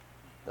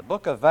The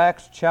book of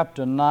Acts,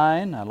 chapter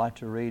 9. I'd like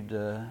to read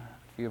a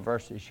few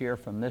verses here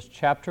from this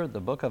chapter, the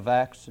book of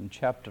Acts in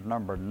chapter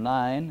number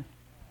 9.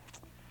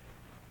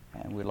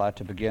 And we'd like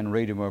to begin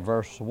reading with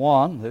verse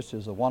 1. This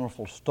is a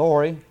wonderful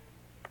story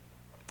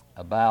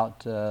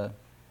about the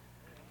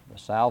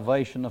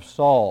salvation of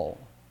Saul.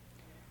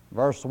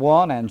 Verse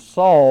 1, "And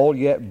Saul,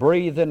 yet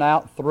breathing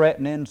out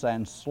threatenings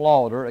and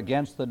slaughter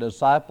against the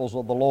disciples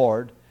of the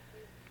Lord,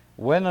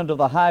 went unto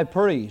the high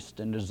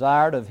priest, and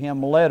desired of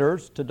him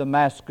letters to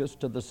Damascus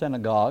to the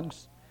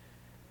synagogues,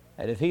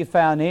 that if he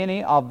found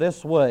any of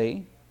this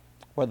way,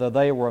 whether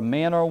they were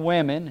men or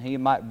women, he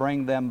might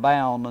bring them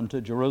bound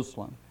unto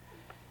Jerusalem.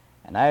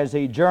 And as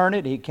he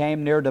journeyed, he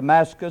came near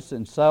Damascus,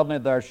 and suddenly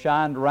there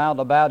shined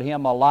round about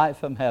him a light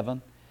from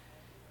heaven.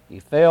 He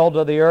fell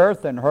to the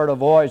earth, and heard a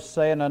voice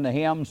saying unto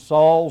him,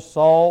 Saul,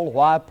 Saul,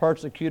 why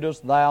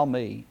persecutest thou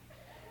me?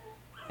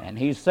 And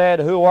he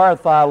said, Who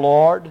art thou,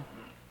 Lord?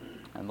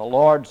 And the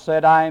Lord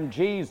said, I am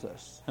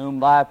Jesus,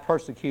 whom thou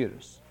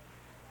persecutest.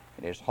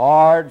 It is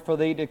hard for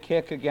thee to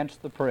kick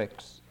against the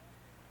pricks.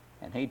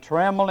 And he,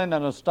 trembling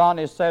and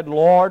astonished, said,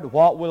 Lord,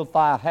 what wilt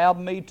thou have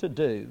me to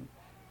do?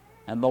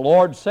 And the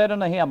Lord said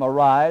unto him,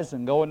 Arise,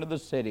 and go into the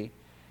city,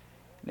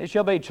 and it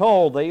shall be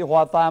told thee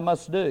what thou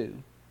must do.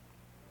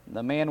 And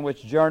the men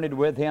which journeyed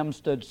with him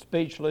stood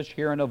speechless,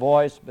 hearing a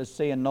voice, but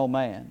seeing no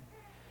man.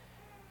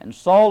 And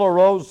Saul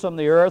arose from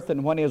the earth,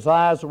 and when his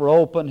eyes were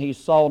opened, he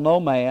saw no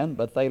man,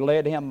 but they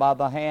led him by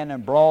the hand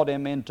and brought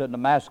him into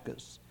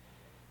Damascus.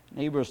 And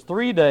he was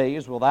 3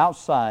 days without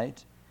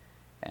sight,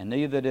 and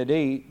neither did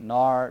eat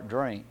nor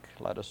drink.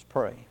 Let us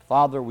pray.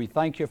 Father, we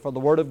thank you for the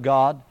Word of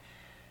God.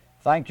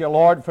 Thank you,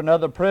 Lord, for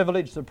another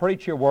privilege to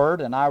preach your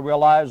Word, and I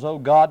realize, oh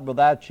God,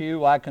 without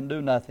you I can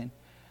do nothing.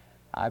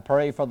 I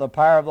pray for the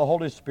power of the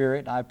Holy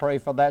Spirit. I pray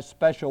for that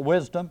special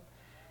wisdom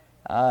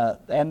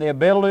and the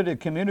ability to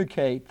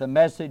communicate the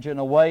message in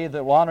a way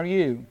that will honor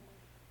you.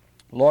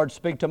 Lord,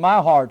 speak to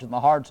my heart and the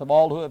hearts of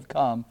all who have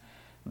come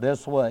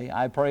this way.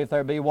 I pray if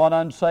there be one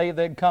unsaved,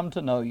 they'd come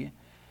to know you.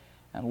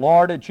 And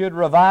Lord, that you'd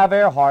revive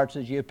our hearts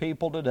as your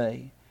people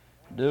today.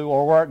 Do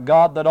a work,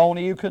 God, that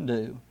only you can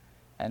do.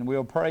 And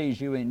we'll praise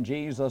you in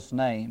Jesus'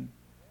 name.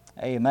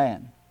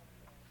 Amen.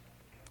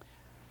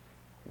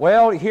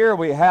 Well, here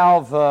we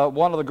have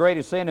one of the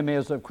greatest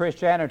enemies of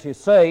Christianity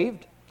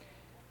saved.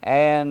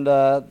 And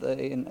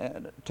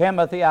in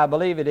Timothy, I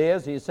believe it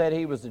is, he said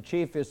he was the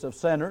chiefest of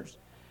sinners.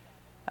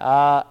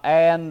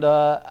 I'm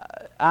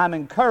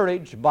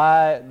encouraged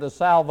by the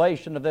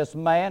salvation of this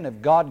man.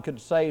 If God could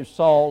save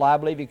Saul, I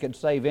believe he could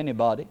save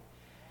anybody.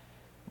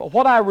 But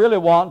what I really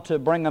want to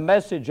bring a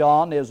message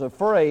on is a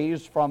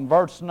phrase from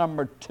verse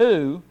number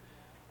 2,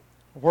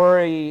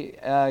 where he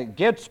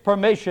gets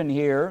permission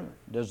here,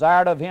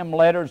 desired of him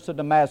letters to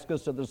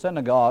Damascus, to the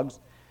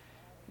synagogues,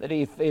 that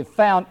if he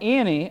found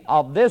any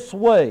of this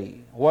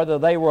way, whether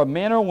they were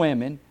men or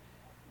women,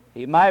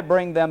 he might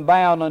bring them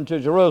bound unto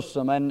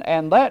Jerusalem.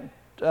 And that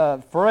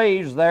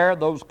phrase there,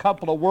 those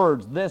couple of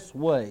words, this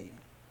way,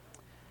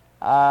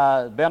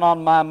 been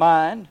on my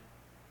mind.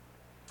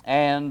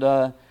 And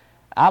I'd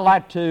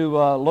like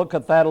to look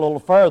at that a little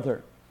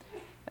further.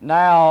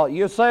 Now,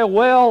 you say,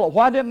 well,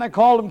 why didn't they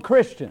call them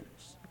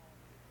Christians?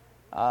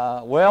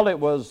 Well, it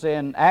was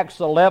in Acts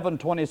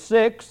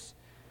 11:26.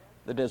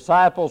 The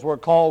disciples were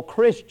called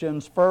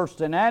Christians first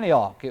in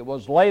Antioch. It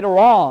was later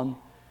on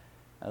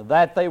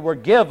that they were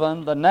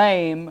given the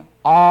name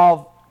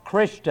of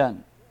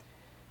Christian.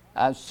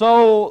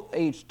 So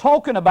he's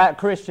talking about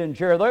Christians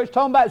here. He's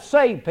talking about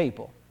saved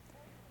people.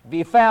 If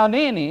you found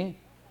any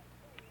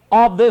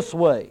of this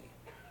way.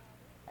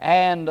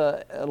 And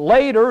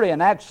later in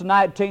Acts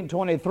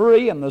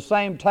 19:23, in the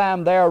same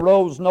time there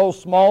arose no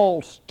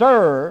small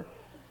stir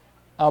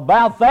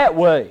about that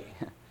way.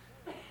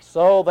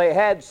 So they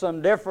had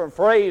some different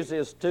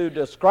phrases to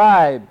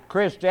describe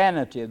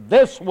Christianity,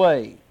 this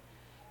way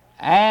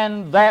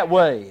and that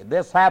way.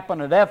 This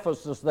happened at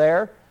Ephesus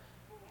there,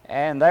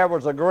 and there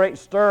was a great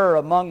stir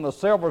among the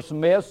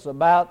silversmiths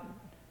about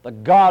the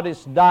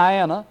goddess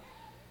Diana,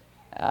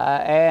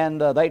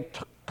 and they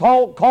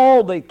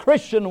called the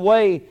Christian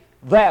way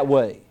that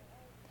way.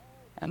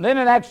 And then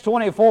in Acts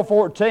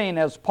 24:14,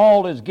 as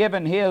Paul is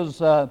giving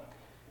his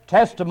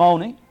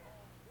testimony,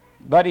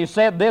 but he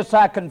said, This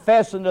I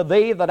confess unto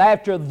thee, that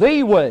after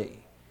thee way,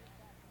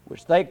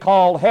 which they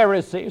call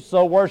heresy,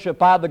 so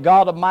worship I the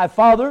God of my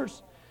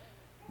fathers,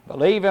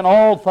 believe in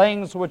all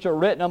things which are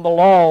written in the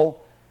law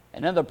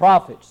and in the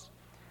prophets.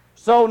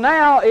 So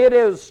now it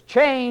is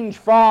changed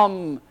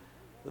from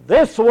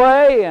this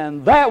way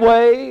and that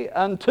way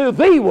unto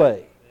thee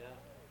way.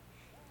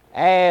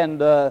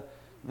 And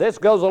this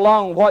goes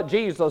along with what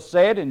Jesus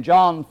said in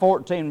John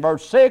 14,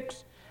 verse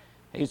 6.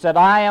 He said,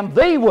 I am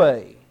the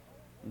way,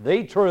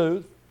 the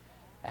truth,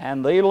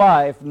 and the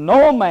life.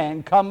 No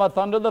man cometh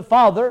unto the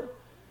Father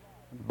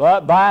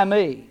but by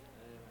me.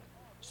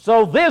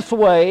 So this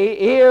way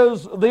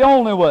is the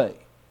only way.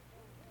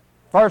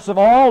 First of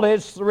all,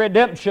 it's the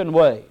redemption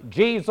way.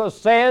 Jesus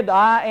said,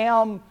 I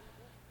am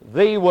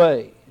the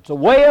way. It's a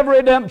way of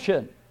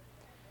redemption.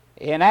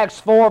 In Acts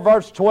 4,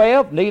 verse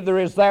 12, neither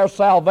is there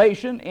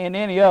salvation in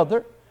any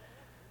other,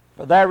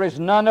 for there is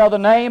none other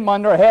name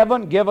under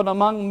heaven given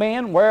among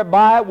men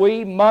whereby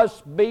we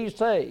must be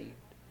saved.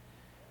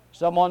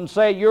 Someone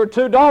say, you're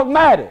too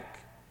dogmatic.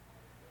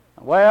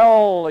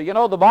 Well, you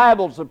know, the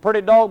Bible's a pretty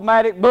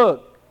dogmatic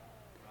book.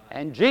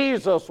 And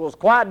Jesus was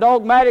quite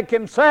dogmatic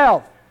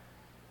himself.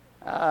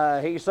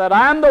 He said,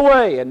 I'm the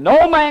way, and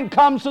no man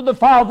comes to the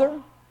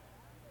Father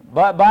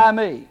but by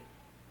me.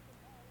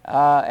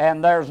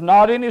 And there's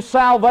not any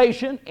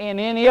salvation in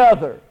any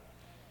other.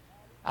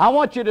 I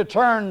want you to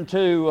turn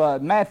to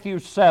Matthew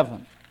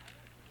 7,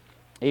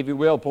 if you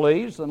will,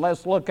 please, and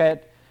let's look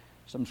at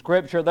some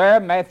scripture there.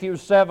 Matthew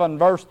 7,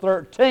 verse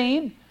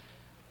 13.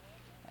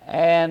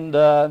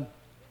 And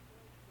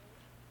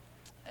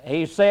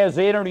he says,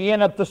 enter ye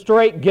in at the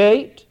strait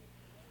gate,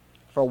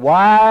 for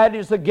wide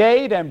is the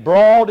gate, and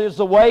broad is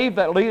the way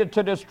that leadeth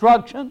to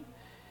destruction,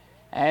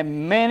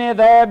 and many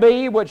there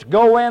be which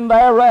go in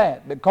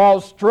thereat,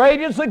 because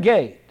strait is the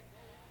gate,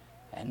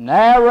 and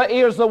narrow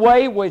is the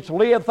way which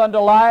leadeth unto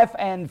life,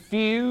 and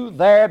few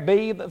there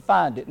be that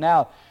find it.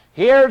 Now,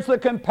 here's the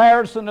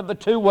comparison of the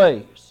two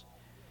ways.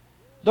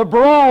 The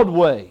broad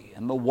way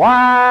and the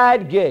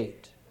wide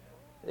gate,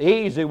 the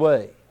easy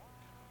way.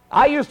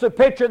 I used to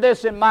picture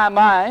this in my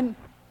mind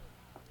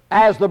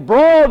as the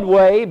broad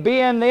way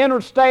being the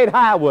interstate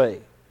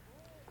highway,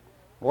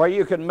 where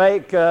you can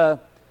make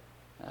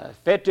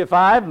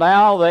 55.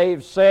 Now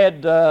they've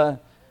said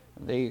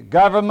the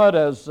government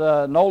is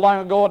no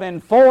longer going to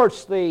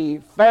enforce the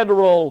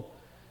federal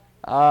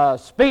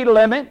speed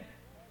limit,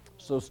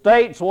 so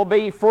states will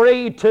be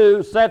free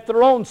to set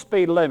their own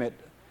speed limit.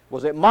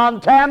 Was it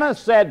Montana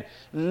said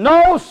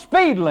no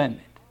speed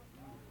limit?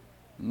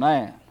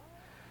 Man.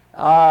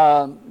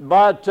 I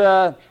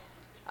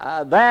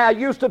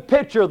used to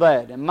picture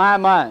that in my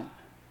mind.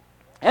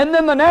 And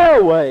then the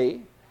narrow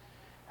way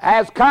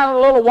as kind of a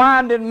little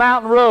winding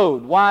mountain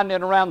road,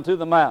 winding around through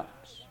the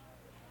mountains.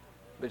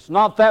 But it's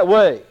not that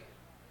way.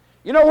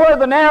 You know where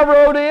the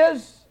narrow road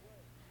is?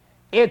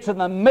 It's in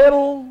the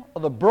middle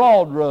of the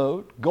broad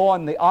road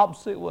going the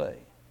opposite way.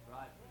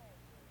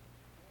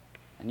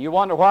 And you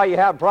wonder why you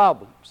have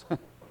problems.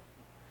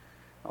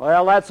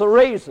 Well, that's the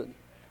reason.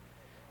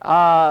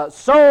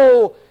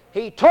 So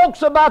he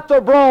talks about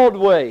the broad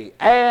way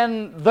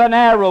and the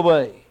narrow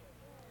way.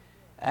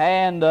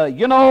 And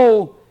you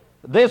know,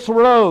 this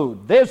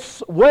road,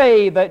 this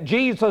way that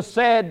Jesus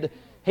said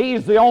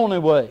he's the only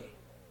way.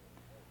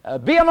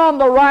 Being on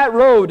the right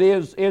road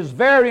is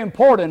very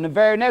important and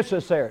very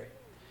necessary.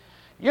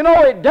 You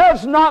know, it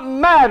does not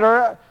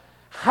matter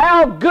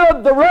how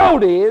good the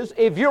road is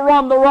if you're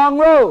on the wrong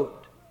road.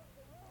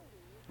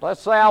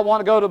 Let's say I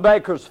want to go to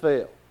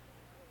Bakersfield.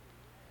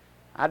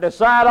 I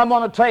decide I'm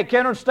going to take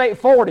Interstate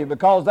 40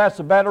 because that's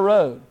a better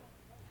road.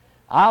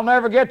 I'll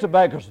never get to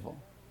Bakersfield.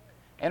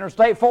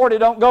 Interstate 40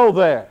 don't go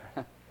there.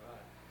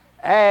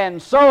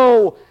 And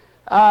so,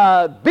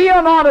 being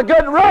on a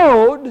good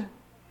road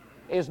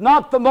is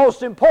not the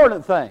most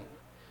important thing.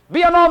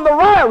 Being on the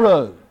right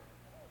road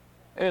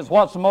is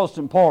what's the most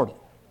important.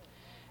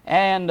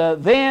 And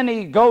then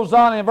he goes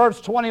on in verse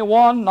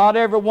 21, not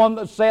everyone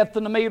that saith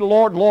unto me,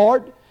 Lord,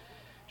 Lord,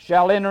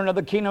 shall enter into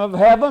the kingdom of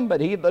heaven, but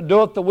he that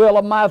doeth the will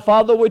of my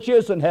Father which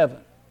is in heaven.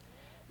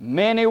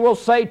 Many will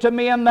say to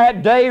me in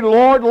that day,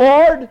 Lord,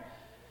 Lord,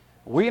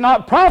 we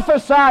not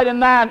prophesied in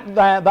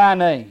thy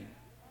name.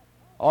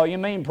 Oh, you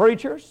mean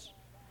preachers?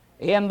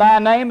 In thy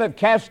name have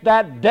cast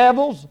out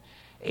devils,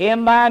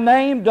 in thy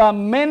name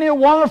done many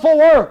wonderful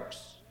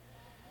works.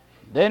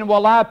 Then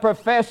will I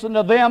profess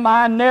unto them,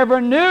 I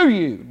never knew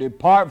you.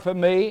 Depart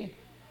from me,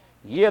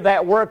 ye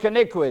that work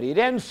iniquity. He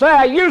didn't say,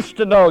 I used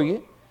to know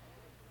you.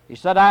 He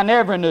said, I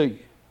never knew you.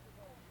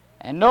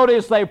 And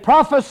notice they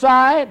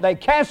prophesy, they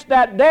cast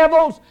out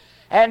devils,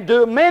 and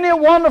do many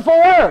wonderful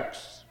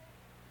works.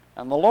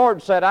 And the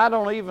Lord said, I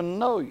don't even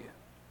know you.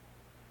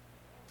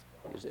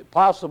 Is it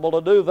possible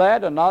to do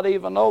that and not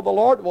even know the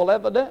Lord? Well,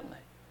 evidently.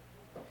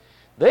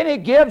 Then he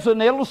gives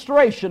an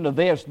illustration of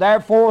this.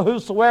 Therefore,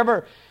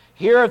 whosoever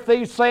heareth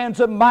these sayings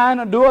of mine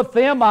and doeth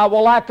them, I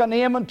will liken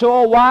him unto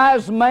a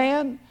wise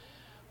man,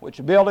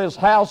 which built his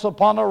house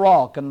upon a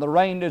rock. And the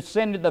rain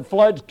descended, the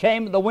floods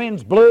came, the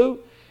winds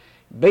blew,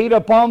 beat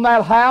upon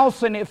that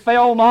house, and it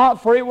fell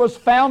not, for it was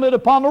founded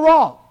upon a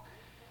rock.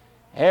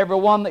 Every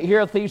one that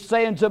heareth these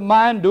sayings of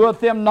mine,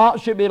 doeth them not,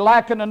 should be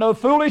likened unto a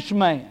foolish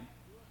man,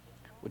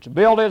 which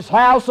built his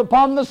house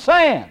upon the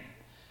sand.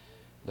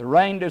 The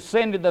rain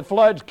descended, the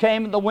floods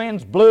came, and the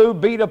winds blew,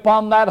 beat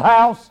upon that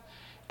house,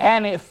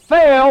 and it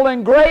fell,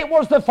 and great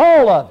was the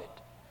fall of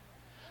it.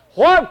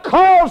 What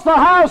caused the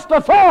house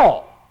to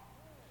fall?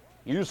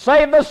 You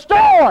say the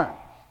storm.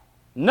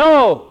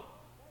 No,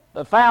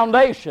 the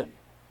foundation.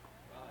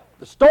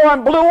 The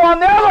storm blew on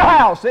the other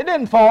house. It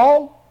didn't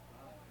fall.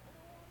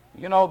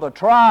 You know, the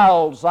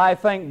trials, I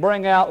think,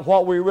 bring out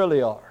what we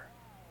really are.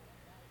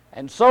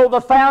 And so the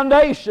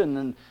foundation,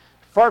 and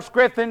 1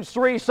 Corinthians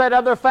 3 said,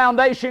 other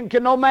foundation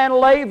can no man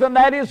lay than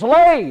that is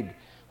laid,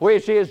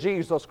 which is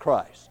Jesus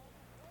Christ.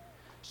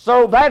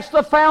 So that's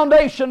the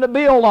foundation to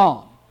build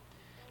on.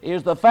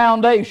 is the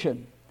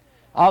foundation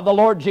of the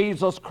Lord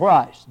Jesus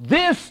Christ.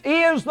 This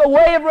is the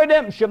way of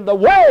redemption, the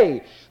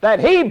way that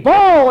He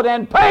bought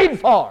and paid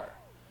for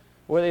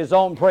with His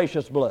own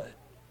precious blood.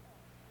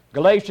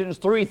 Galatians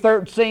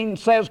 3:13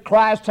 says,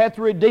 Christ hath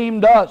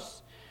redeemed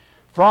us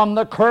from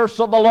the curse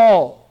of the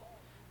law,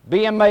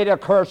 being made a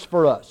curse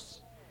for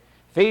us.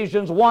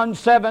 Ephesians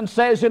 1:7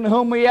 says, in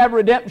whom we have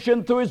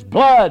redemption through His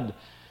blood,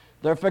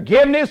 the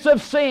forgiveness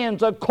of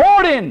sins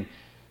according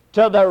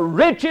to the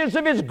riches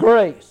of His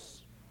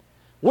grace.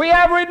 We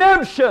have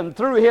redemption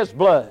through His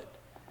blood.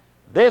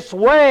 This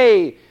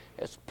way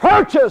is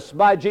purchased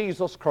by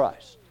Jesus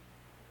Christ.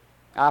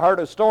 I heard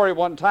a story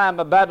one time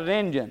about an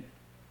Indian.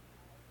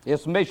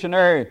 This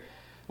missionary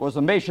was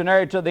a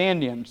missionary to the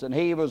Indians, and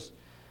he was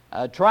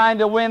trying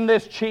to win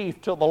this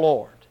chief to the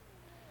Lord.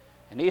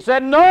 And he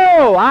said,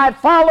 no, I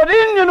followed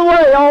Indian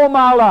way all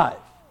my life.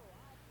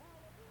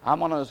 I'm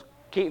going to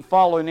keep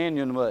following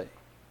Indian way.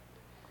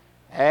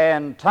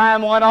 And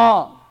time went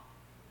on.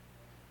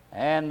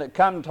 And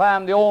come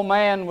time, the old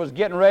man was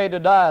getting ready to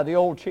die, the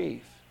old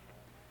chief.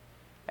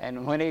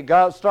 And when he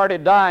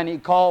started dying, he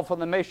called for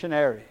the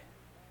missionary.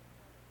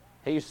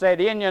 He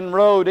said, Indian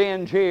road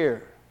ends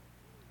here.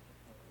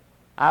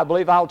 I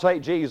believe I'll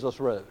take Jesus'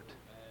 road.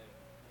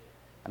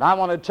 And I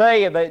want to tell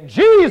you that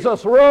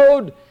Jesus'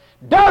 road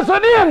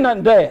doesn't end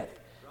in death.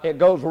 It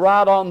goes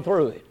right on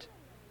through it.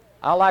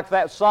 I like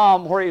that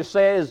psalm where he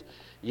says,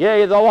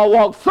 yea, though I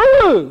walk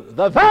through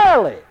the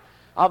valley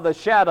of the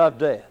shadow of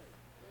death,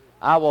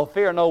 I will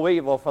fear no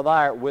evil, for thou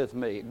art with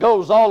me. It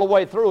goes all the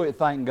way through it,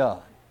 thank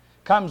God.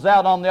 Comes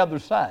out on the other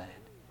side.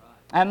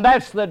 And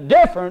that's the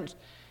difference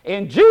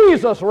in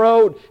Jesus'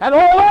 road and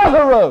all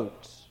other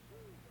roads.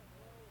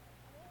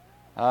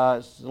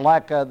 It's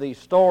like the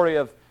story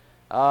of,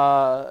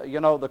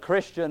 the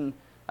Christian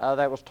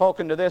that was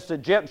talking to this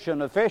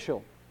Egyptian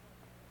official.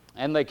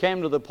 And they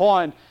came to the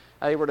point,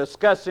 they were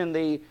discussing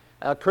the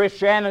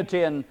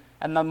Christianity and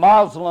the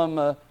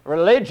Muslim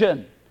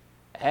religion.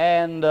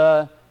 And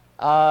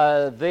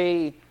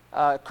the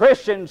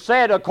Christian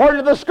said, according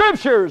to the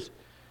Scriptures,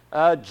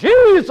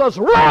 Jesus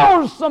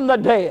rose from the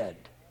dead.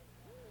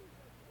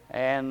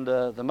 And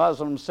the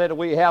Muslims said,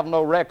 we have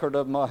no record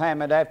of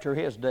Muhammad after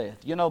his death.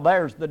 You know,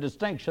 there's the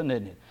distinction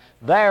in it.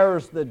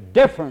 There's the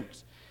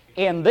difference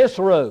in this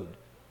road.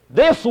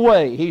 This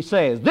way, he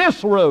says,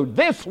 this road,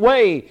 this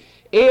way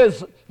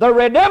is the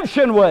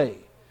redemption way,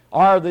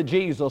 or the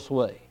Jesus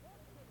way.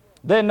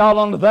 Then not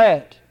only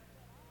that,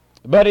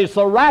 but it's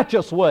the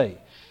righteous way.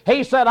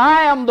 He said,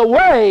 I am the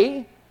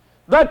way,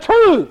 the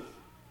truth,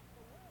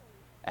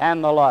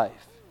 and the life.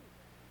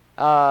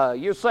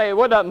 You say,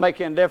 well, it doesn't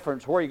make any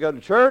difference where you go to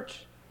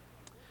church.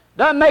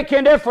 Doesn't make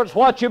any difference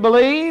what you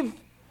believe.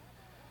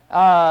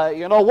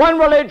 One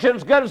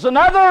religion's good as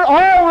another.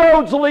 All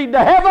roads lead to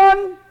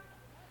heaven.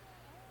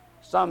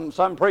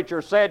 Some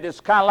preacher said it's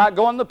kind of like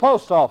going to the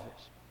post office.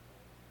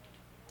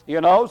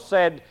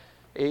 Said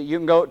you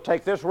can go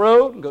take this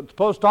road and go to the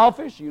post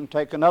office. You can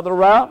take another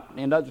route,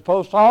 end up at the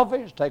post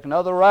office, take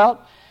another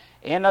route,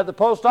 end up at the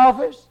post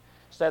office.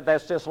 Said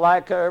that's just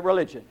like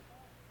religion.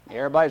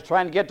 Everybody's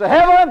trying to get to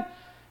heaven.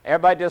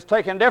 Everybody just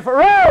taking a different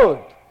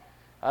road.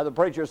 The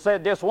preacher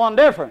said this one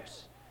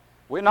difference.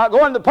 We're not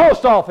going to the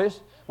post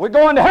office. We're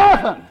going to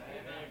heaven.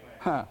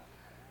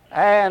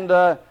 And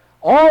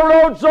all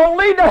roads don't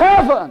lead to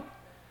heaven.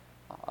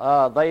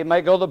 They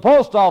may go to the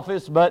post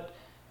office, but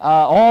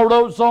all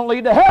roads don't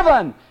lead to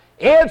heaven.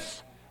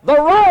 It's the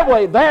right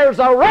way. There's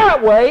a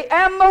right way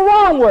and the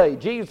wrong way.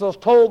 Jesus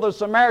told the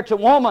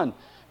Samaritan woman,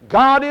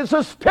 God is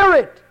a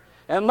spirit,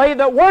 and they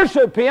that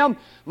worship Him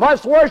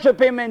must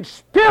worship Him in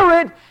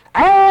spirit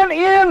and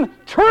in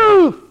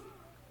truth.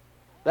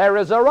 There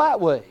is a right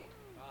way,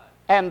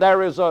 and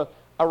there is a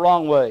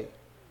wrong way.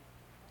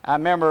 I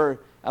remember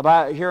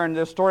about hearing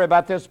this story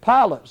about this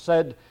pilot.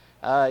 Said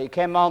he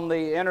came on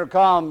the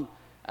intercom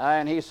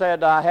and he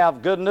said, I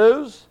have good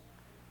news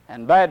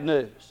and bad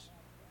news.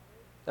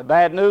 The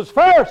bad news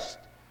first.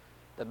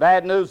 The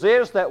bad news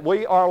is that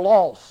we are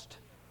lost.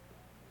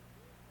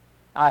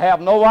 I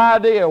have no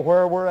idea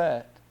where we're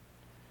at.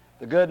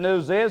 The good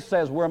news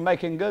says we're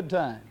making good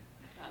time.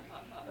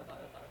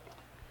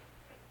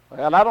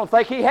 Well, I don't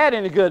think he had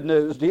any good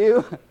news, do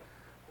you?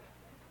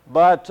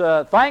 But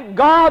thank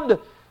God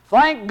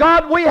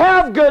we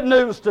have good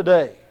news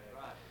today.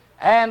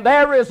 And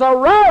there is a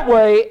right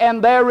way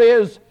and there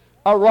is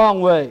a wrong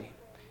way.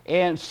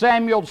 And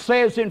Samuel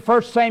says in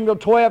 1 Samuel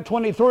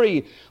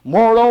 12:23,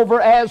 moreover,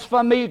 as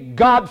for me,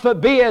 God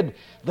forbid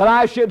that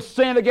I should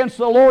sin against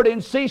the Lord in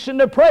ceasing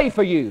to pray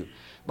for you.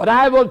 But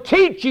I will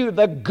teach you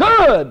the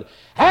good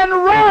and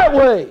right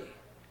way.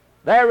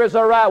 There is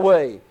a right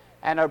way.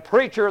 And a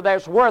preacher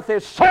that's worth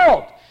his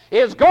salt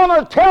is going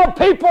to tell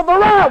people the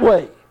right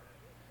way,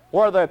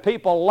 whether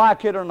people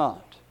like it or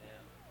not.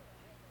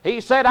 He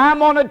said, I'm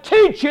going to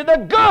teach you the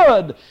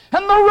good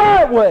and the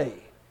right way.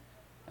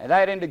 And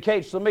that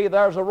indicates to me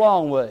there's a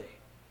wrong way.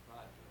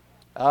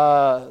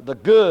 The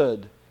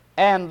good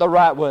and the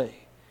right way.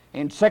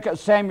 In 2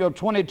 Samuel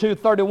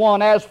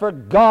 22:31, as for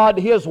God,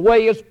 His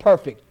way is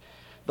perfect.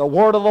 The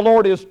word of the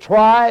Lord is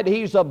tried.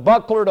 He's a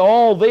buckler to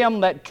all them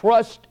that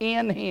trust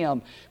in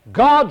Him.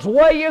 God's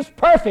way is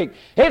perfect.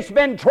 It's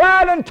been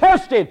tried and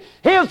tested.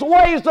 His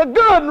way is the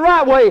good and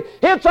right way.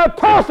 It's a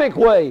perfect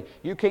way.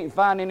 You can't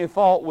find any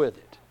fault with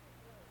it.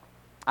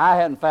 I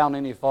hadn't found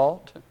any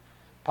fault.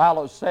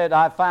 Pilate said,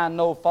 I find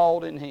no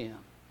fault in Him.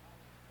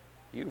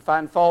 You can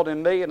find fault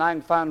in me and I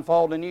can find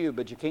fault in you,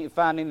 but you can't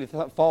find any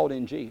fault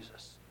in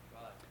Jesus.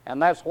 And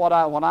that's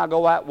what when I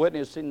go out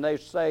witnessing, they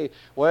say,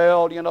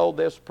 well, you know,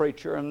 this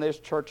preacher and this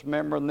church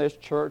member and this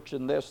church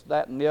and this,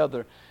 that, and the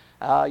other,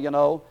 you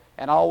know,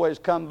 and I always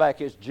come back,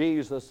 it's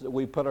Jesus that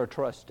we put our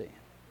trust in.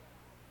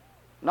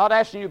 I'm not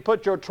asking you to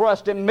put your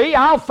trust in me,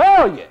 I'll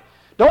fail you.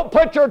 Don't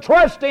put your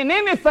trust in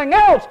anything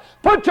else.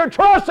 Put your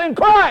trust in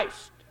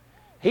Christ.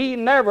 He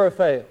never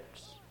fails.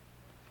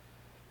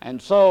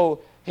 And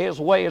so His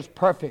way is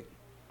perfect.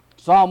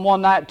 Psalm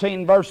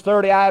 119, verse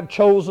 30, I have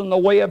chosen the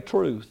way of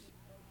truth.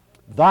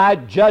 Thy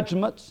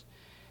judgments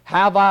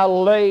have I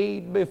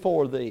laid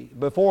before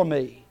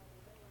me.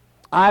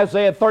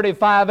 Isaiah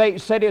 35:8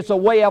 said it's a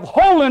way of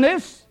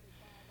holiness.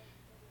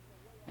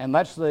 And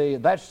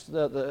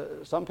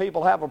some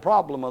people have a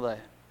problem with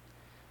that.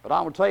 But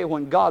I'm going to tell you,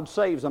 when God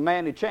saves a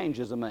man, He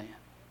changes a man.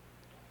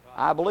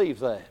 I believe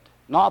that.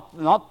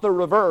 Not the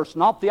reverse,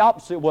 not the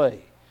opposite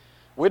way.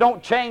 We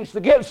don't change to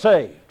get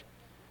saved.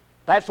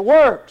 That's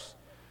works.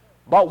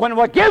 But when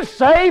we get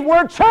saved,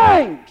 we're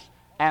changed.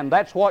 And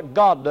that's what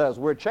God does.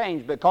 We're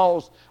changed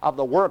because of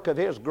the work of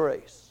His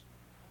grace.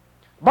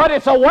 But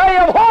it's a way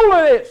of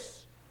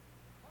holiness.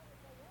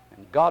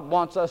 And God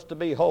wants us to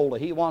be holy.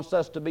 He wants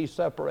us to be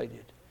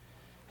separated.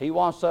 He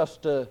wants us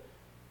to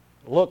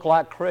look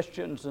like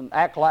Christians and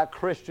act like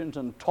Christians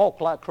and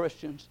talk like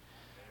Christians.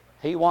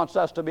 He wants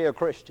us to be a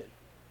Christian.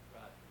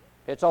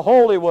 It's a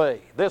holy way.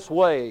 This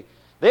way.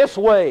 This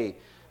way.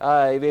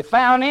 If He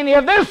found any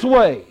of this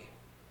way,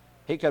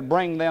 He could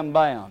bring them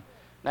bound.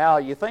 Now,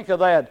 you think of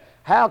that.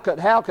 How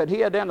could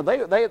He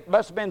identify? They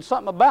must have been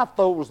something about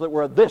those that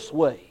were this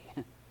way.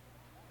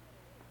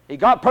 He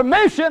got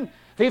permission.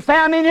 If He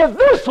found any of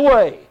this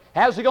way,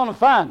 how's He going to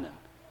find them?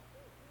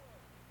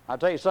 I'll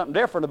tell you something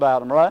different about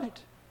them, right?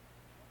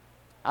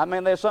 I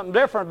mean, there's something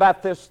different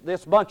about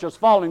this bunch that's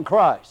following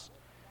Christ.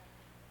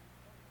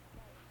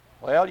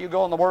 Well, you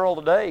go in the world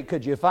today,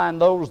 could you find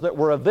those that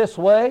were of this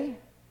way?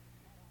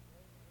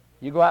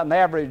 You go out in the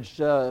average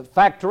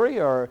factory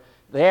or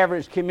the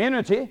average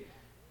community,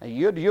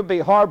 you'd be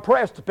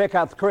hard-pressed to pick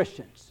out the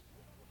Christians.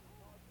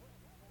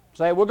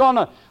 Say, we're going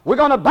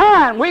to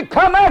bind. We've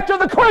come after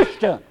the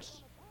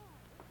Christians.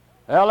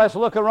 Well, let's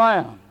look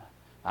around.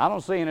 I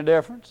don't see any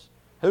difference.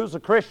 Who's a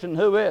Christian,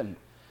 who isn't?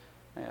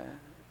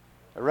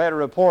 I read a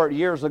report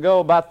years ago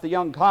about the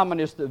young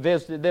communist that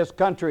visited this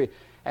country,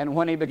 and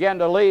when he began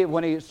to leave,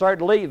 when he started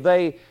to leave,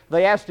 they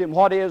asked him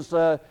what is,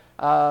 the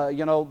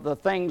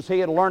things he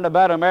had learned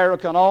about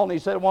America and all, and he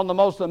said one of the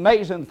most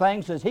amazing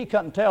things is he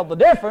couldn't tell the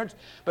difference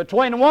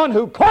between one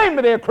who claimed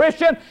to be a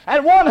Christian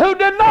and one who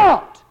did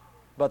not.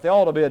 But there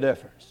ought to be a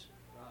difference.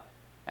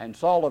 And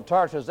Saul of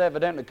Tarsus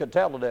evidently could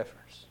tell the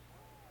difference.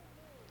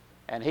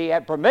 And he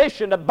had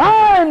permission to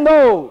bind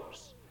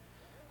those.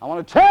 I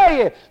want to tell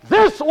you,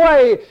 this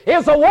way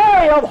is a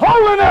way of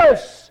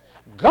holiness.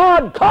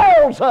 God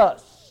calls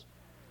us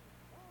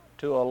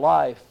to a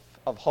life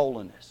of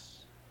holiness.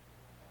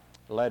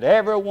 Let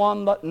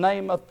everyone that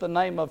nameth the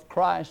name of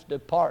Christ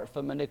depart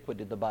from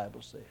iniquity, the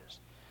Bible says.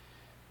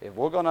 If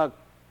we're going to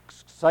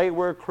say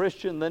we're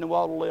Christian, then we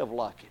ought to live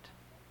like it.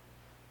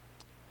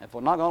 If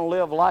we're not going to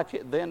live like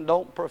it, then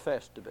don't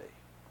profess to be.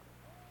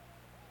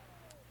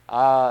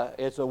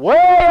 It's a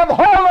way of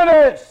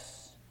holiness.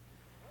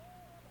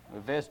 We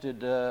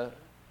visited a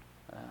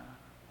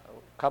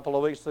couple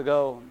of weeks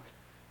ago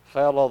a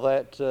fellow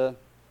that a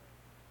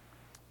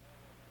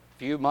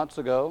few months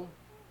ago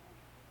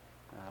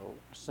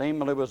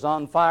seemingly was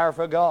on fire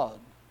for God.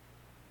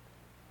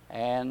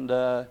 And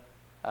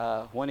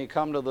when he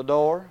come to the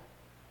door,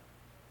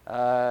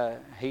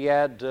 he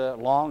had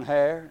long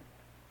hair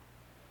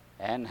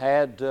and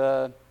had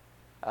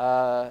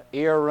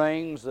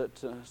earrings at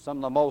some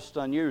of the most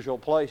unusual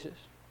places.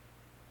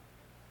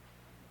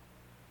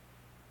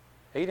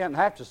 He didn't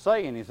have to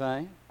say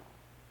anything.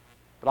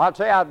 But I'll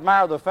tell you, I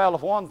admire the fellow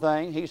for one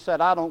thing. He said,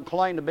 I don't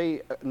claim to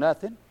be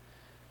nothing.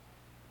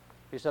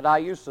 He said, I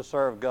used to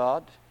serve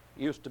God,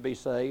 used to be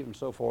saved and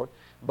so forth.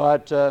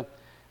 But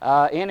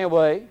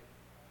anyway,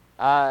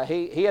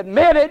 he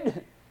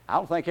admitted, I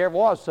don't think he ever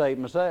was saved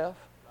myself.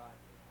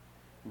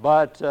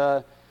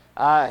 But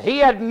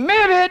he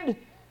admitted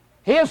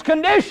his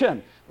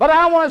condition. But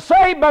I want to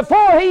say,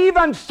 before he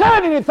even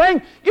said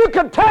anything, you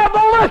could tell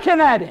by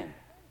looking at him.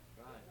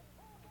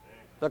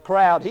 The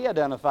crowd he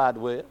identified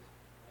with.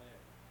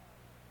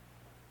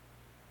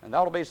 And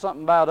there ought to be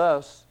something about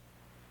us.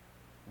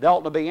 There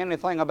ought to be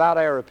anything about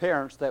our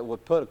appearance that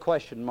would put a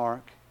question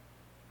mark.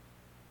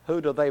 Who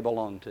do they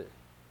belong to?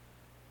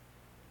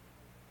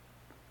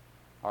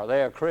 Are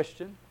they a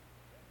Christian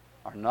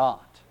or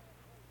not?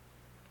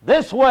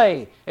 This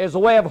way is the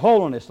way of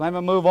holiness. Let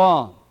me move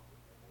on.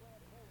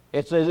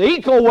 It's the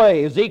equal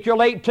way.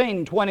 Ezekiel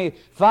 18,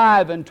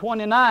 25 and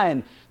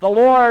 29. The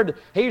Lord,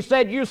 He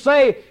said, you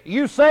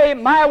say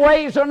my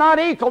ways are not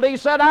equal. He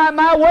said,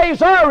 my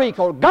ways are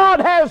equal. God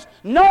has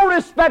no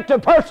respect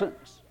of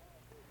persons.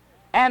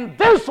 And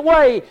this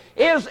way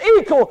is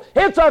equal.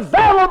 It's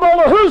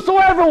available to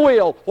whosoever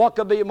will. What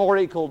could be more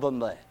equal than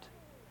that?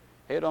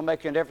 It don't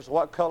make any difference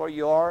what color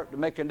you are. It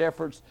don't make any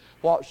difference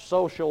what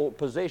social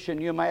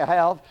position you may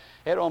have.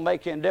 It don't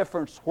make any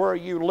difference where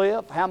you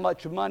live, how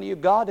much money you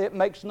got. It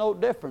makes no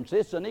difference.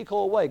 It's an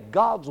equal way.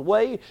 God's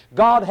way.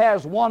 God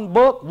has one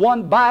book,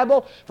 one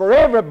Bible for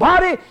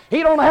everybody.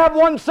 He don't have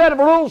one set of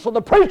rules for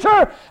the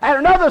preacher and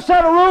another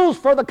set of rules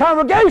for the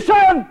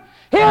congregation.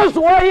 His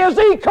way is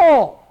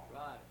equal.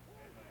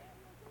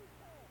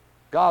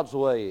 God's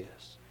way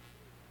is.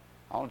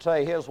 I want to tell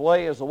you, His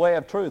way is the way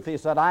of truth. He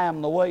said, I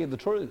am the way of the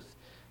truth.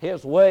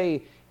 His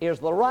way is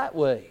the right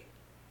way.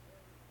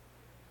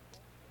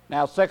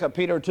 Now 2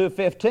 Peter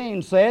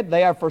 2:15 said,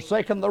 they have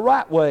forsaken the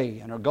right way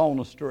and are gone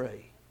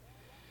astray.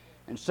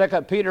 And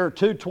 2 Peter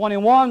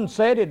 2:21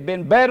 said, it had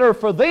been better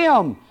for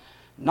them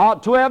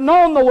not to have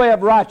known the way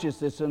of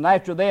righteousness, and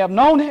after they have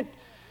known it,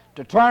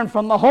 to turn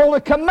from the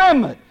holy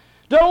commandment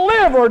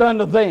delivered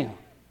unto them.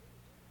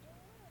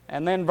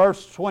 And then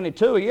verse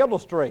 22, he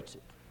illustrates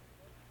it.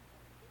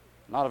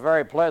 Not a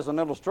very pleasant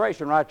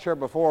illustration right here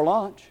before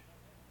lunch.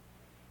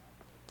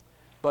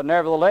 But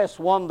nevertheless,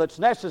 one that's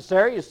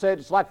necessary. He said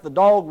it's like the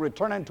dog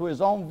returning to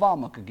his own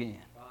vomit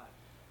again.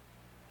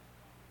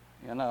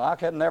 You know, I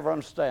could never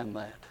understand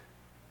that.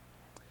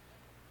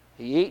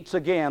 He eats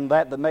again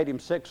that made him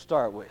sick to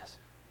start with.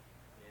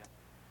 Yeah.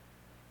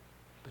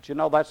 But you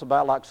know, that's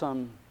about like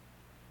some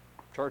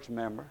church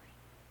members.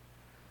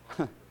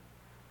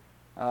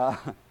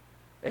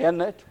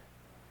 Isn't it?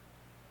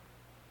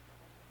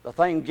 The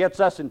thing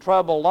gets us in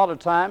trouble a lot of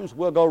times.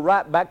 We'll go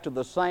right back to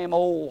the same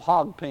old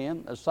hog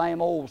pen, the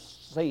same old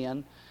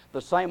sin,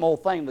 the same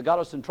old thing that got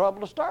us in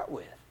trouble to start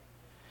with.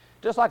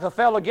 Just like a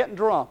fellow getting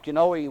drunk. You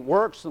know, he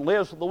works and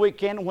lives for the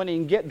weekend when he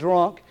can get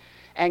drunk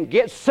and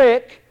get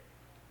sick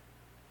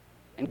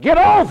and get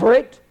over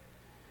it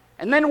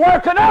and then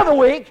work another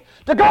week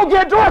to go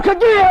get drunk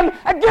again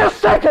and get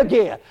sick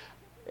again.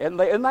 Isn't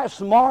that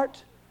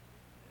smart?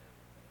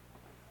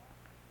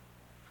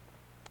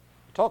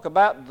 Talk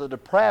about the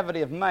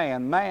depravity of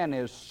man. Man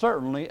is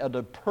certainly a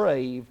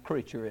depraved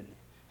creature, isn't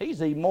he?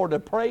 He's even more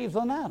depraved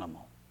than an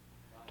animal.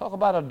 Talk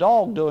about a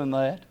dog doing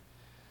that.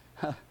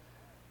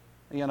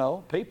 You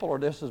know, people are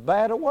just as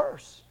bad or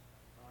worse.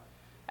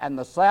 And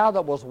the sow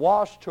that was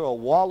washed to a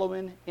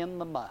wallowing in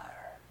the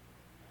mire.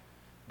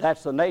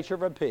 That's the nature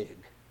of a pig.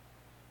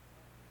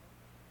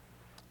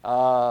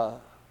 Heard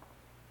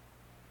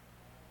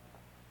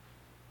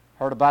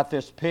about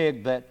this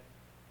pig that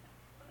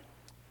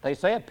they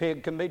say a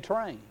pig can be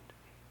trained.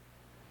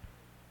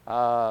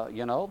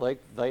 You know,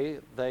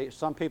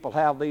 some people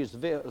have these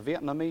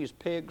Vietnamese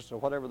pigs or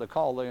whatever they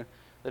call them.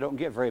 They don't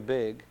get very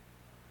big.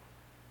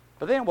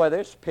 But anyway,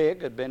 this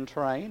pig had been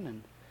trained,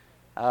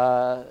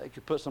 and if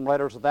you put some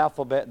letters of the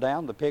alphabet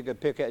down, the pig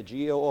would pick out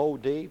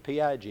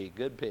G-O-O-D-P-I-G,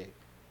 good pig.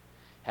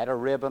 Had a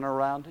ribbon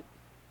around it.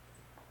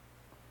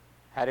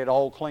 Had it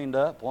all cleaned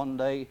up. One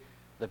day,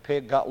 the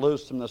pig got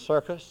loose from the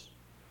circus.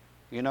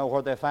 You know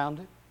where they found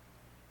it?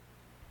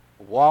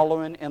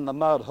 Wallowing in the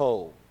mud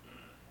hole,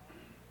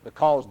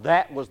 because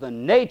that was the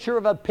nature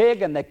of a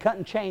pig and they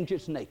couldn't change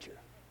its nature.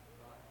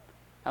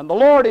 And the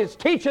Lord is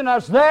teaching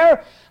us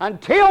there,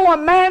 until a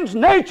man's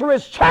nature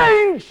is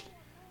changed,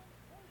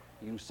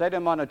 you can set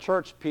him on a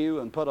church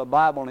pew and put a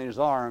Bible in his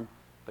arm,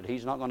 but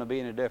he's not going to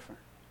be any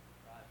different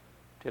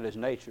till his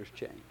nature's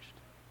changed.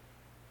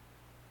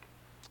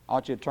 I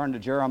want you to turn to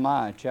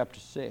Jeremiah chapter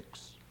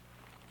 6.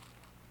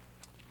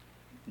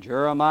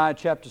 Jeremiah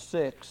chapter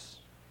 6.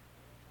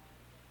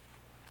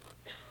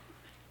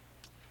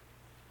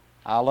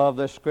 I love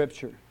this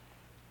scripture.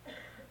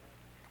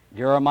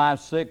 Jeremiah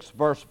 6,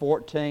 verse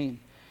 14.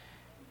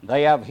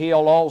 They have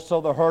healed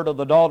also the hurt of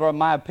the daughter of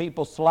my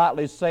people,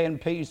 slightly saying,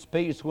 peace,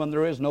 peace, when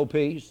there is no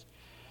peace.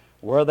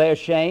 Were they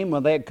ashamed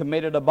when they had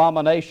committed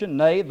abomination?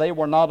 Nay, they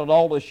were not at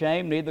all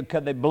ashamed, neither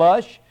could they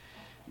blush.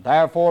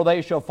 Therefore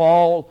they shall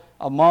fall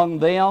among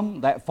them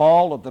that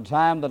fall at the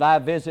time that I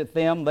visit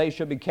them. They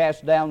shall be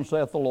cast down,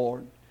 saith the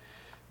Lord.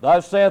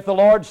 Thus saith the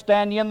Lord,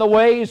 stand ye in the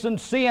ways and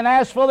see and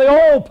ask for the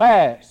old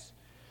paths.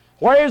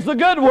 Where is the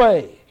good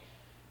way?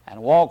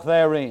 And walk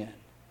therein,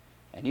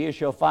 and ye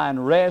shall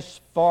find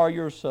rest for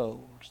your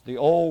souls, the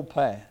old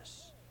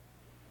paths.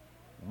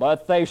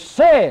 But they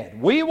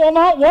said, we will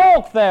not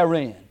walk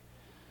therein.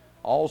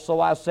 Also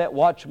I set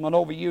watchmen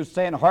over you,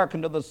 saying,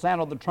 hearken to the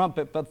sound of the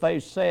trumpet. But they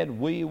said,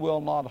 we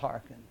will not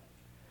hearken.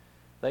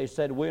 They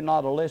said, we're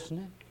not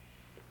listening,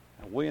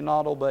 and we're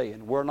not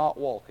obeying. We're not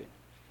walking.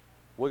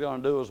 We're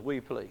going to do as we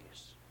please.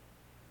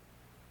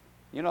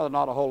 You know, there's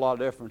not a whole lot of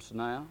difference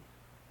now.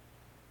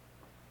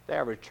 The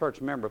average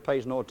church member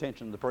pays no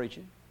attention to the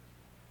preaching,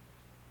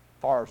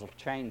 as far as will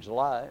change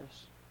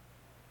lives.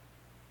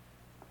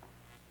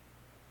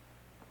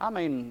 I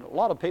mean, a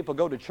lot of people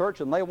go to church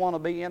and they want to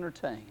be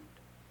entertained.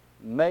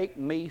 Make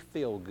me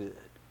feel good.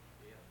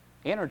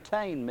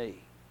 Entertain me.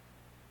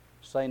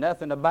 Say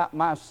nothing about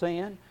my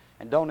sin,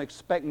 and don't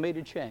expect me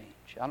to change.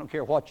 I don't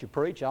care what you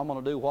preach. I'm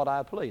going to do what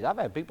I please. I've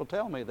had people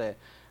tell me that.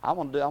 I'm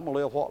going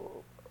to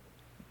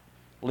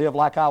live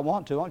like I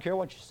want to. I don't care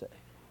what you say.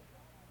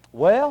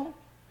 Well,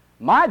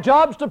 my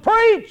job's to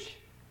preach.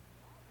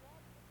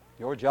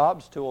 Your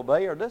job's to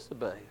obey or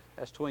disobey.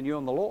 That's between you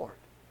and the Lord.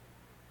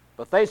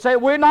 But they say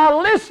we're not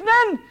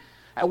listening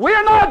and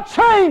we're not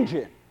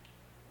changing.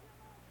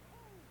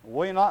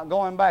 We're not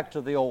going back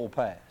to the old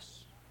past.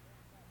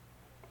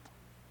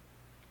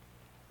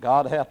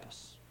 God help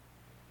us.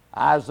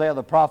 Isaiah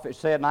the prophet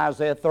said in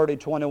Isaiah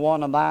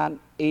 30:21, and thine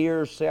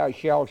ears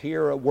shall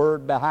hear a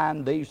word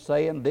behind thee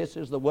saying, this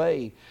is the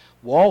way.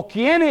 Walk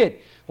in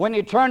it when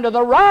you turn to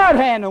the right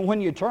hand and when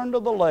you turn to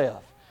the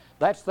left.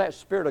 That's that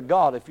Spirit of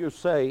God if you're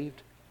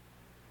saved.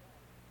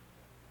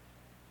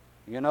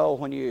 You know,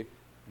 when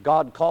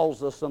God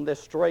calls us on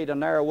this straight and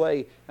narrow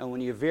way, and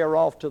when you veer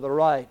off to the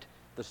right,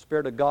 the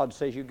Spirit of God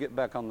says you get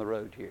back on the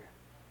road here.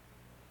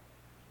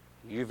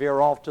 You veer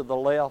off to the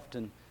left,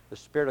 and the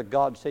Spirit of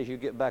God says you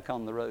get back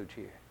on the road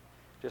here.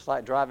 Just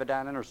like driving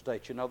down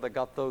interstate, you know, they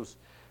got those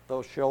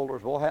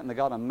shoulders. Well, haven't they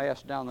got a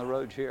mess down the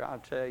road here? I'll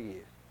tell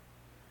you.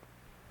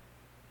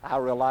 I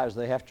realize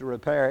they have to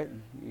repair it,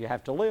 and you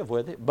have to live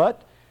with it.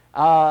 But,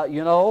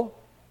 you know,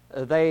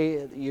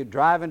 you're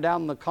driving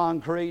down the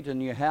concrete,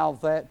 and you have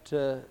that,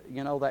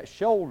 that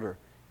shoulder,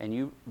 and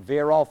you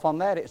veer off on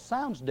that. It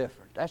sounds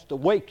different. That's to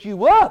wake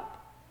you up.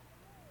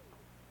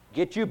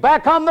 Get you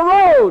back on the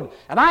road.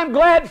 And I'm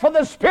glad for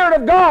the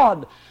Spirit of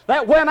God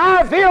that when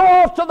I veer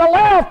off to the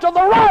left or the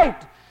right,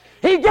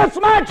 He gets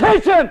my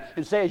attention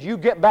and says, you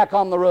get back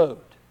on the road.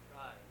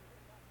 Right.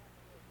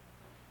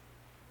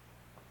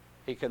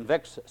 He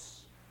convicts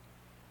us.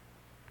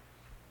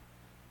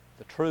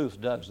 The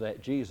truth does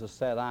that. Jesus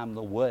said, I'm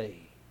the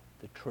way,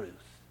 the truth.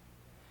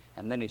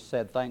 And then He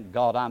said, thank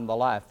God I'm the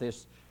life,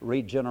 this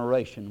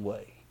regeneration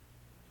way.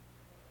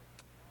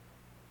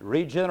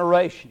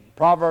 Regeneration.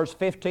 Proverbs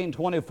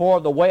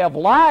 15:24, the way of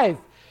life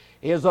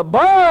is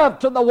above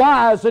to the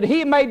wise that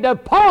he may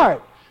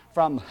depart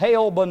from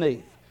hell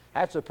beneath.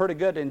 That's a pretty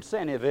good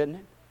incentive, isn't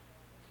it?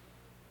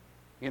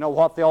 You know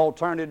what the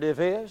alternative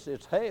is?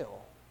 It's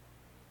hell.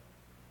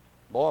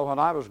 Boy, when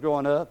I was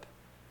growing up,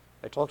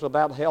 they talked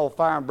about hell,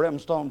 fire, and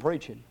brimstone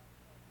preaching.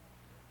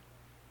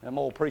 Them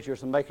old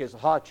preachers can make it so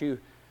hot you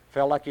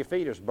felt like your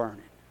feet is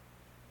burning.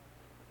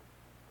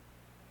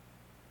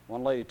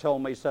 One lady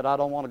told me, said, I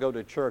don't want to go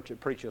to church that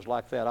preaches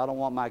like that. I don't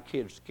want my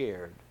kids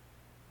scared.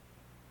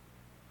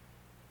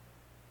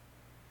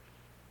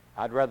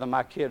 I'd rather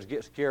my kids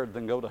get scared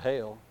than go to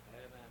hell.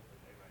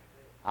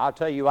 I'll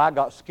tell you, I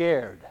got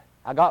scared.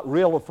 I got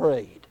real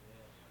afraid.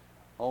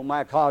 Oh,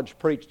 my college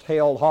preached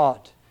hell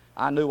hot.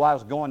 I knew I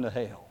was going to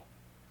hell.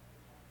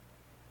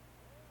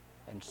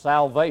 And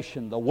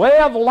salvation, the way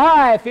of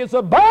life is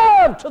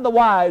above to the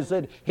wise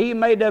that he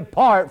may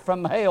depart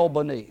from hell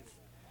beneath.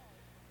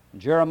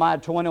 Jeremiah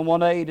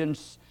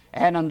 21:8,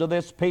 and unto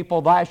this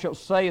people thou shalt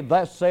say,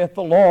 thus saith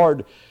the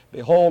Lord,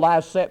 behold, I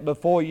set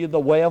before you the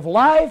way of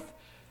life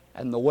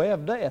and the way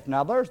of death.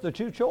 Now there's the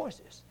two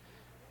choices.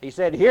 He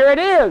said, here it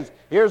is.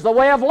 Here's the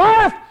way of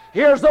life.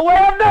 Here's the way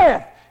of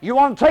death. You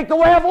want to take the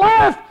way of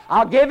life?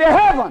 I'll give you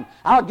heaven.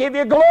 I'll give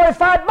you a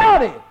glorified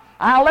body.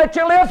 I'll let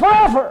you live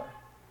forever.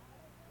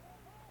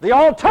 The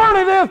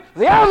alternative,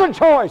 the other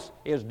choice,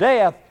 is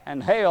death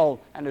and hell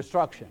and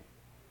destruction.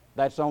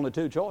 That's the only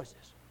two choices.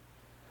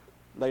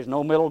 There's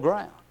no middle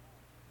ground.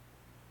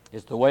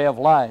 It's the way of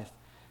life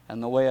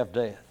and the way of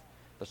death.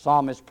 The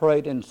psalmist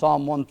prayed in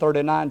Psalm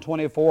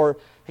 139:24.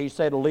 He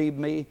said, lead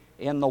me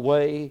in the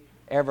way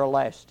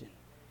everlasting.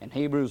 And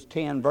Hebrews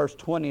 10 verse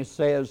 20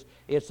 says,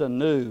 it's a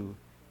new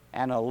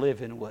and a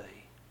living way.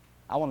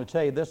 I want to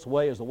tell you, this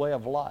way is the way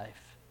of life.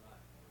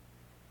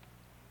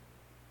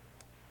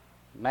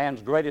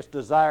 Man's greatest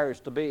desire is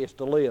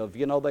to live.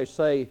 You know, they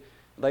say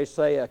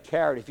a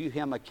carrot, if you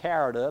hem a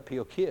carrot up,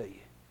 he'll kill you.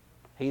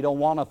 He don't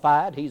want to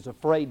fight. He's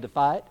afraid to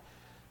fight.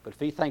 But if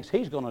he thinks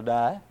he's going to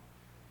die,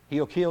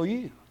 he'll kill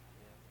you.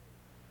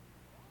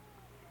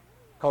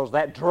 Because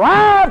that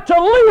drive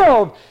to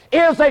live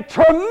is a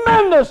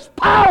tremendous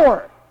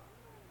power.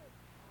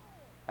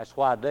 That's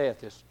why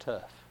death is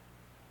tough.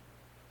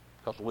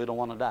 Because we don't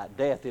want to die.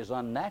 Death is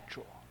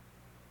unnatural.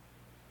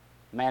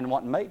 Man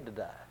wasn't made to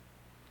die.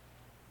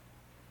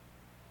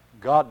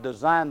 God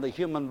designed the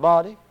human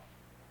body.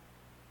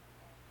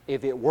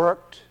 If it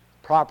worked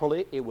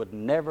properly, it would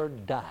never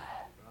die.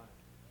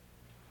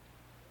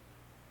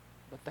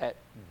 But that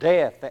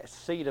death, that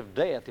seed of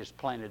death is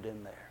planted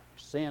in there.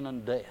 Sin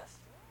and death.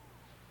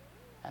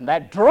 And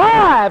that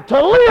drive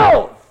to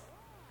live.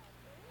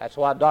 That's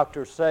why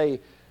doctors say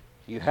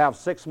you have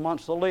 6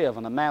 months to live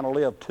and a man will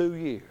live 2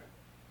 years.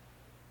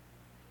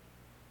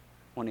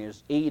 When he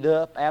is eat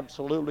up,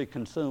 absolutely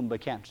consumed by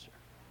cancer.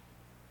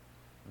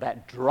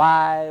 That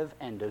drive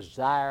and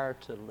desire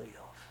to live.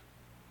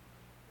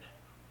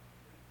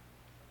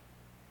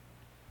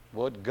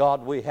 Would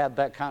God we had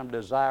that kind of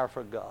desire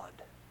for God.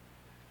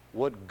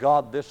 Would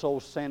God this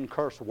old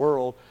sin-cursed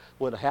world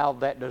would have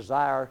that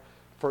desire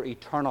for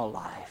eternal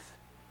life.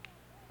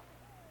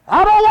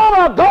 I don't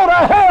want to go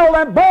to hell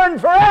and burn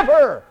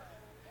forever.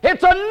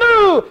 It's a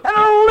new and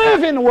a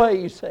living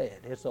way, he said.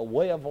 It's a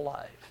way of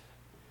life.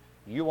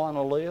 You want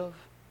to live?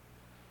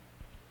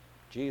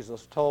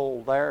 Jesus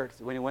told there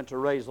when he went to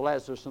raise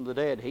Lazarus from the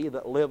dead, he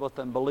that liveth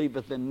and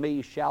believeth in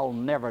me shall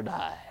never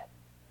die.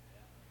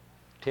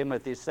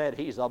 Timothy said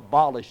he's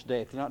abolished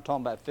death. He's not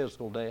talking about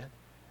physical death,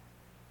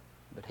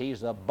 but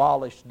he's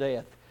abolished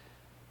death.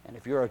 And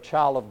if you're a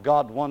child of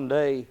God, one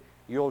day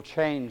you'll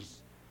change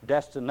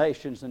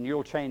destinations and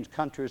you'll change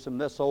countries from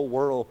this old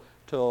world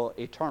to an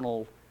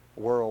eternal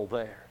world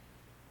there.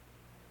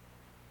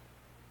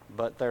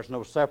 But there's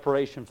no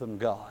separation from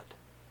God.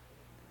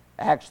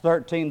 Acts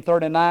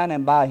 13:39,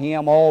 and by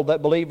him all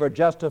that believe are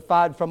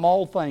justified from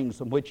all things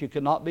from which you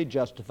cannot be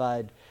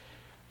justified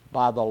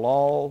by the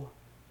law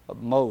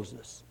of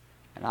Moses.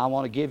 And I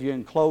want to give you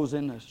in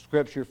closing a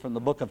scripture from the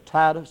book of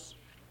Titus.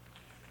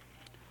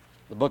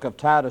 The book of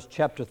Titus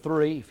chapter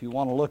 3, if you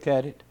want to look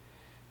at it,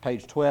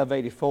 page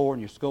 1284 in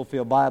your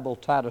Schofield Bible,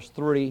 Titus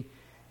 3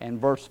 and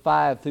verse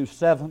 5 through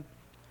 7.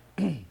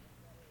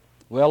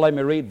 Well, let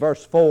me read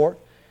verse 4.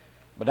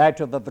 But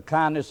after that the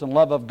kindness and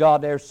love of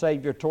God our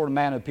Savior toward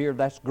man appeared,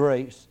 that's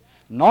grace,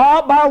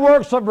 not by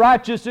works of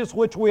righteousness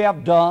which we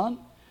have done,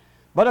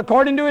 but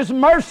according to his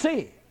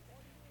mercy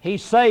he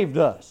saved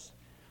us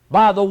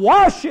by the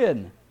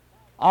washing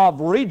of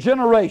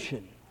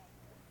regeneration,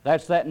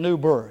 that's that new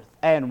birth,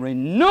 and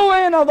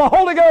renewing of the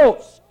Holy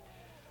Ghost,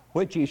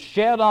 which he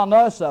shed on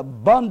us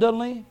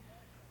abundantly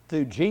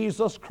through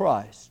Jesus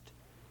Christ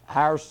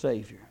our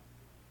Savior.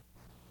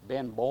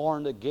 Been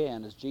born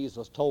again, as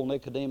Jesus told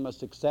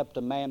Nicodemus, except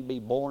a man be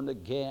born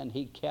again,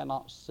 he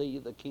cannot see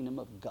the kingdom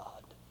of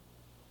God.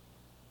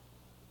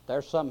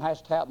 There's something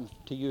has to happen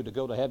to you to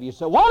go to heaven. You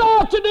say, what do I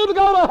have to do to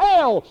go to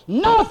hell?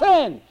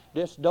 Nothing!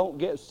 Just don't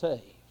get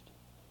saved.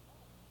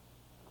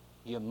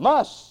 You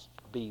must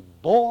be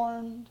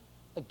born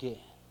again.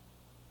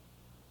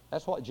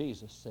 That's what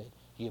Jesus said.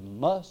 You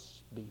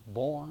must be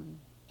born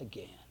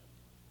again.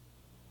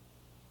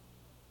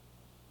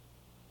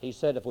 He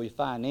said if we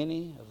find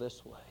any of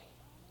this way,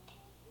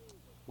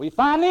 we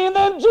find any of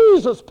them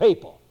Jesus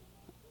people,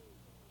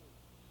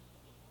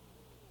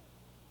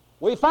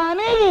 we find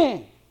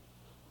any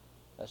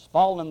that's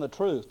fallen in the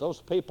truth,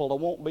 those people that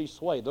won't be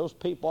swayed, those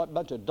people are a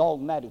bunch of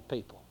dogmatic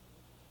people.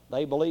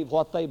 They believe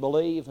what they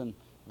believe and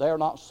they're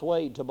not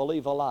swayed to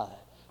believe a lie.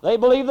 They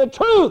believe the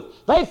truth.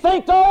 They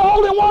think they're the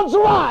only ones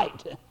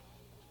right.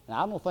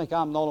 Now, I don't think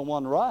I'm the only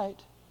one right.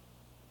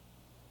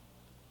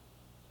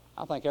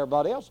 I think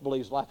everybody else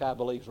believes like I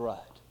believe's right.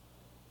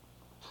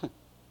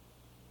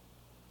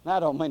 Now, I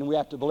don't mean we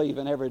have to believe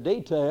in every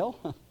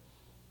detail,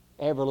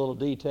 every little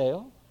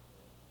detail,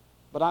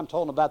 but I'm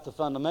talking about the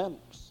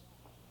fundamentals.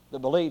 To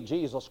believe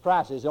Jesus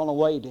Christ is the only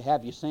way to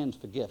have your sins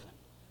forgiven.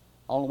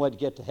 The only way to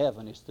get to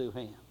heaven is through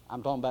him.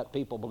 I'm talking about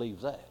people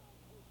believe that.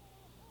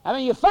 I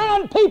mean, you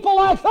find people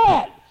like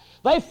that.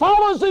 They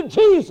followers of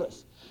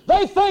Jesus.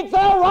 They think they're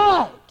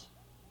right.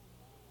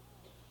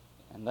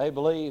 And they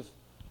believe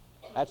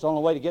that's the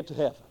only way to get to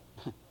heaven.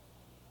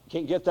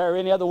 Can't get there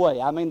any other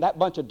way. I mean, that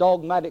bunch of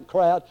dogmatic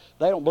crowd,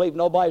 they don't believe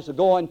nobody's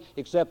going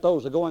except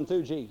those that are going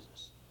through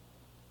Jesus.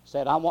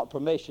 Said, I want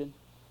permission.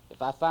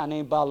 If I find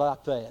anybody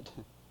like that,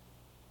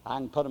 I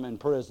can put them in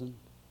prison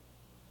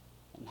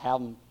and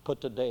have them put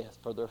to death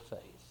for their faith.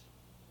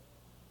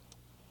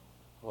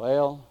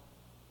 Well,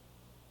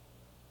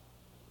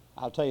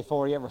 I'll tell you,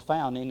 before he ever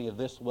found any of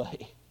this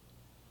way,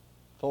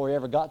 before he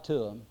ever got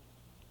to them,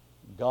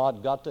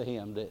 God got to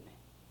him, didn't he?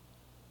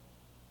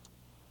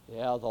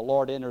 Yeah, the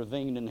Lord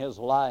intervened in his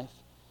life,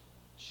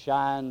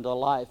 shined the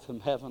light from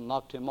heaven,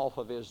 knocked him off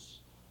of his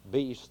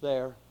beast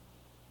there,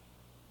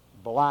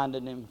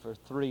 blinded him for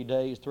 3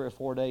 or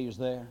 4 days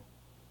there,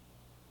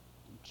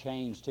 and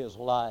changed his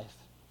life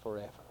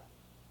forever.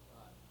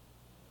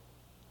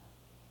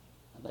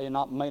 There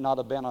may not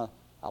have been a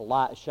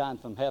light shine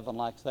from heaven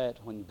like that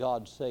when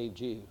God saved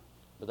you,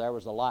 but there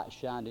was a light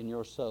shined in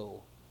your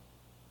soul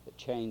that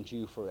changed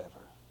you forever.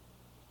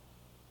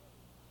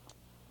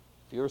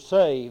 If you're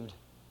saved,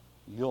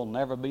 you'll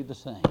never be the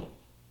same.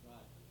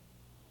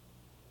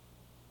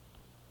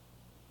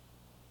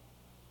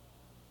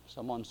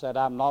 Someone said,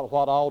 I'm not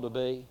what I ought to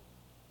be,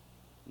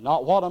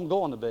 not what I'm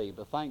going to be,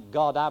 but thank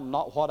God I'm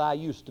not what I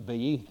used to be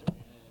either.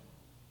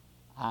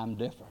 I'm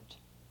different.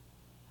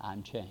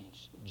 I'm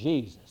changed.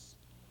 Jesus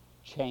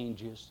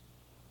changes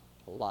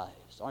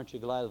lives. Aren't you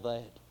glad of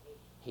that?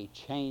 He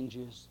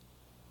changes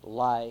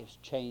lives,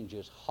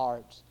 changes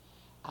hearts.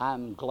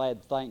 I'm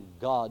glad, thank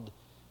God,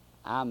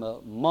 I'm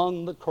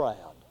among the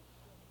crowd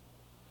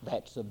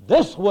that's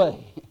this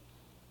way,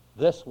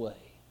 this way.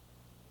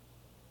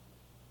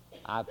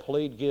 I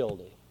plead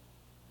guilty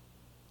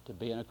to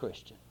being a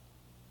Christian.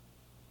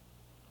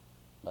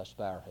 Let's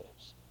bow our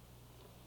heads.